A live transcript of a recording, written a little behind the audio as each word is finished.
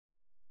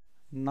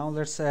Now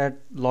let's add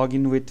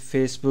login with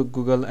Facebook,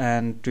 Google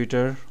and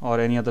Twitter or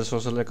any other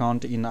social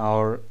account in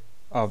our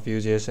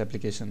Vue.js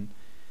application.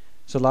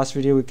 So last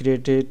video we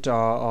created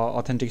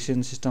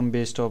authentication system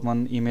based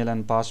on email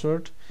and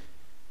password.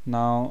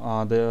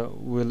 Now they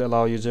will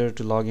allow user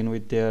to log in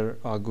with their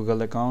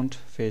Google account,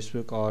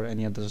 Facebook or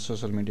any other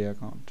social media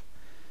account.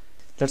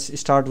 Let's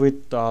start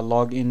with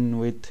login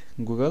with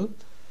Google.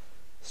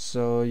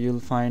 So you'll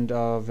find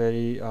a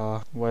very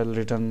well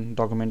written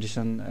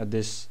documentation at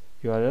this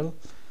URL.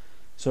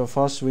 So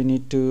first we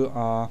need to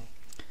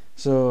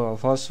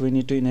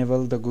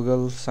enable the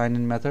Google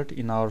sign-in method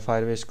in our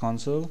Firebase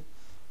console.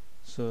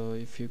 So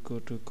if you go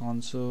to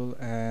console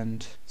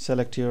and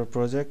select your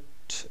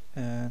project,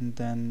 and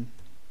then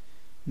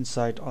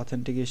inside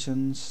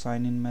authentication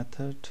sign-in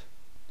method.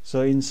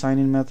 So in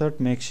sign-in method,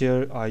 make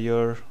sure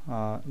your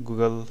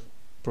Google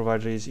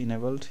provider is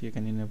enabled. You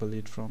can enable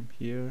it from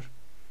here.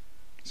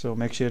 So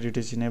make sure it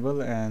is enabled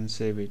and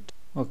save it.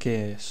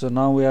 Okay, so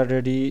now we are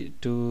ready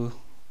to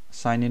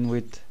sign in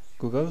with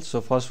Google.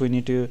 So first we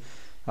need to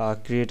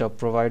create a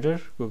provider,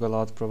 Google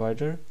Auth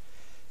provider.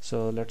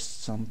 So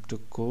let's jump to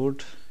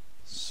code.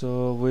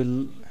 So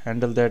we'll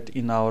handle that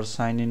in our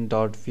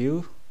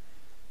signin.view.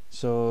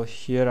 So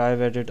here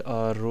I've added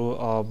a row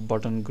of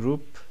button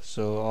group,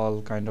 so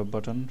all kind of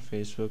button,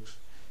 Facebook,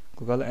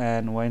 Google,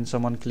 and when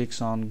someone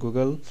clicks on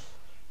Google,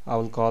 I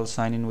will call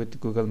sign in with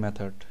Google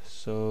method.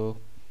 So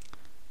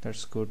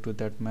let's go to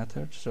that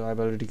method. So I've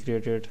already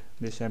created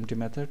this empty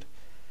method,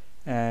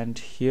 and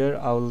here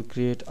I will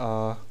create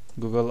a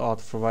Google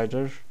Auth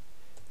provider.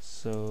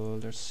 So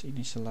let's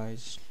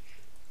initialize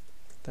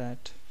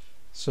that.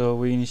 So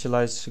we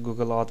initialize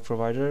Google Auth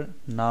provider.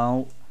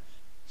 Now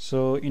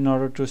so in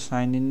order to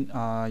sign in,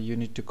 you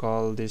need to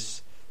call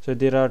this. So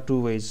there are two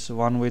ways,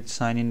 one with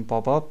sign in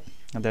pop-up,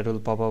 and that will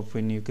pop up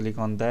when you click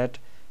on that,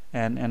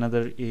 and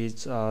another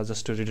is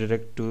just to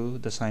redirect to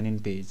the sign in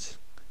page.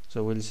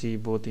 So we'll see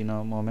both in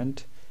a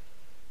moment.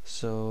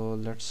 So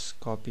let's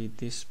copy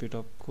this bit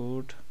of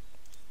code.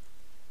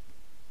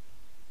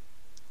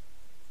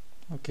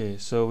 Okay,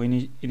 so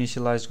we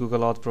initialize Google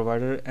Auth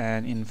provider,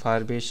 and in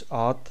Firebase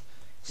Auth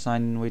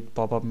sign in with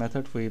pop-up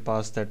method we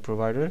pass that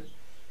provider.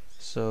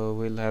 So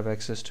we'll have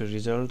access to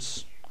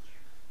results.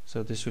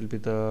 So this will be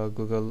the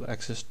Google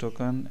access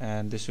token,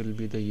 and this will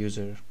be the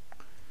user.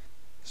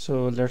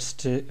 So let's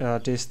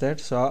test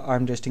that. So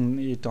I'm testing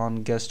it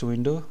on guest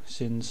window,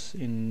 since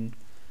in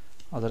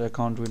other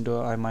account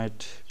window I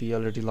might be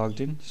already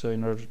logged in. So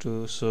in order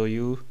to show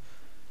you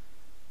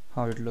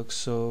how it looks,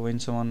 so when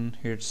someone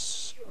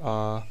hits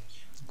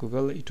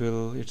Google,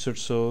 it should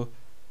show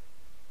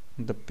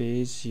the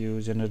page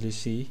you generally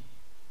see.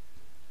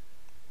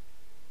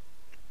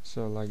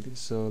 So like this.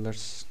 So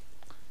let's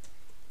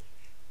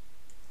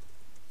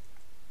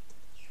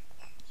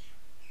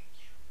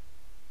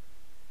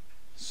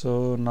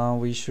so now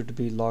we should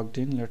be logged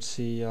in. Let's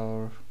see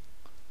our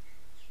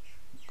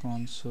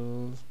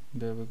console.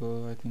 There we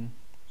go. I think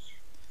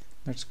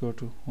let's go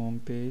to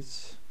home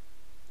page.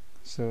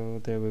 So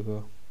there we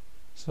go.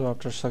 So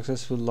after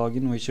successful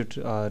login, we should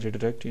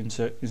redirect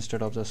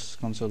instead of just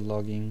console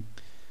logging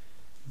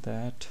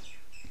that.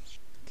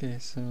 Okay,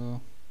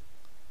 so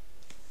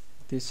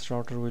this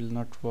router will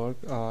not work.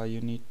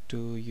 You need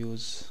to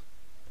use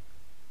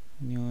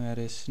new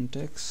array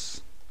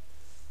syntax.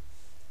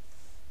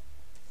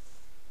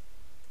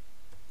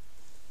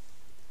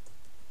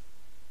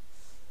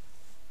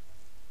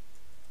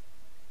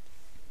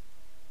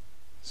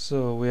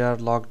 So we are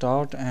logged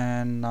out,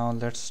 and now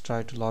let's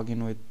try to log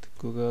in with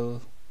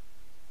Google.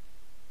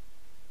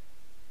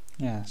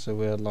 Yeah, so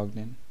we are logged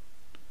in.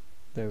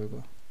 There we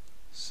go.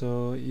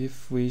 So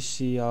if we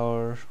see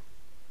our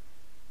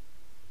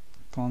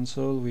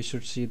console, we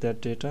should see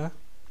that data.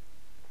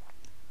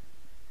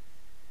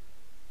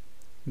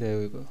 There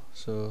we go.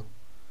 So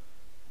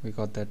we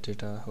got that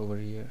data over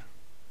here.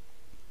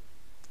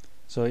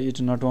 So it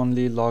not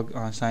only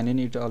sign in,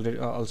 it already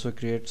also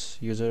creates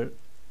user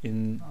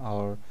in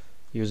our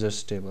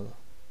users table.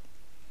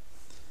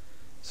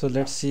 So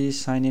let's see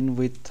sign in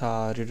with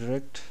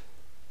redirect.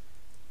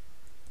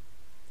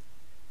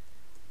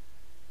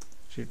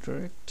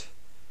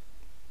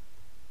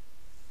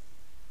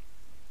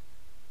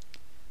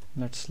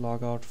 Let's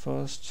log out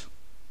first,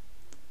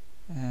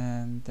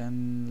 and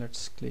then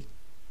let's click.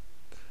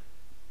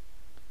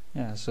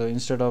 Yeah, so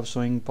instead of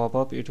showing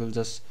pop-up, it will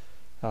just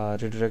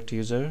redirect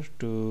user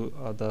to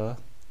the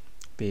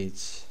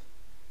page.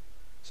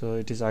 So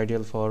it is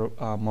ideal for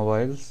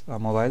mobiles,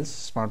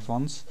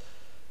 smartphones.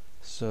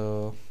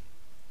 So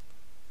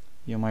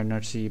you might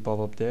not see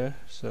pop-up there.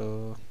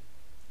 So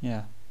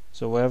yeah,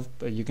 so web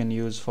you can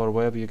use, for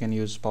web you can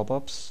use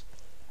pop-ups,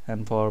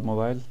 and for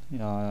mobile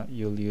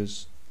you'll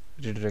use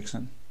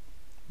redirection,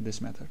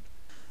 this method.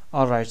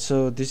 Alright,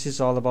 so this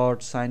is all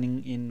about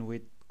signing in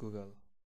with Google.